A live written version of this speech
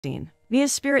scene.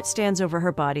 Mia's spirit stands over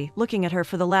her body, looking at her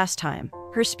for the last time.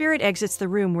 Her spirit exits the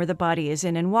room where the body is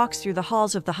in and walks through the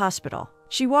halls of the hospital.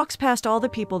 She walks past all the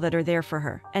people that are there for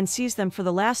her, and sees them for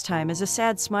the last time as a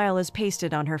sad smile is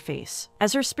pasted on her face.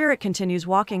 As her spirit continues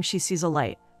walking, she sees a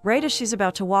light. Right as she's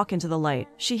about to walk into the light,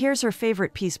 she hears her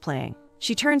favorite piece playing.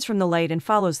 She turns from the light and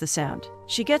follows the sound.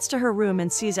 She gets to her room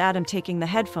and sees Adam taking the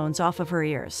headphones off of her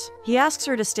ears. He asks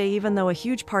her to stay even though a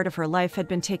huge part of her life had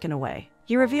been taken away.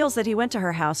 He reveals that he went to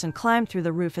her house and climbed through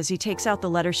the roof as he takes out the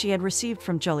letter she had received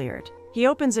from Juilliard. He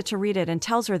opens it to read it and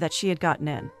tells her that she had gotten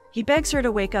in. He begs her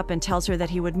to wake up and tells her that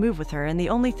he would move with her and the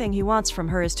only thing he wants from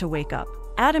her is to wake up.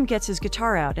 Adam gets his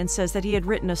guitar out and says that he had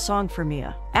written a song for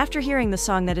Mia. After hearing the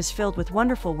song that is filled with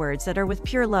wonderful words that are with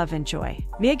pure love and joy,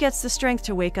 Mia gets the strength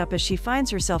to wake up as she finds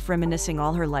herself reminiscing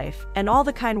all her life and all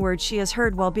the kind words she has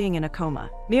heard while being in a coma.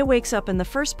 Mia wakes up and the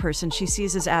first person she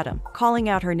sees is Adam, calling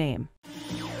out her name.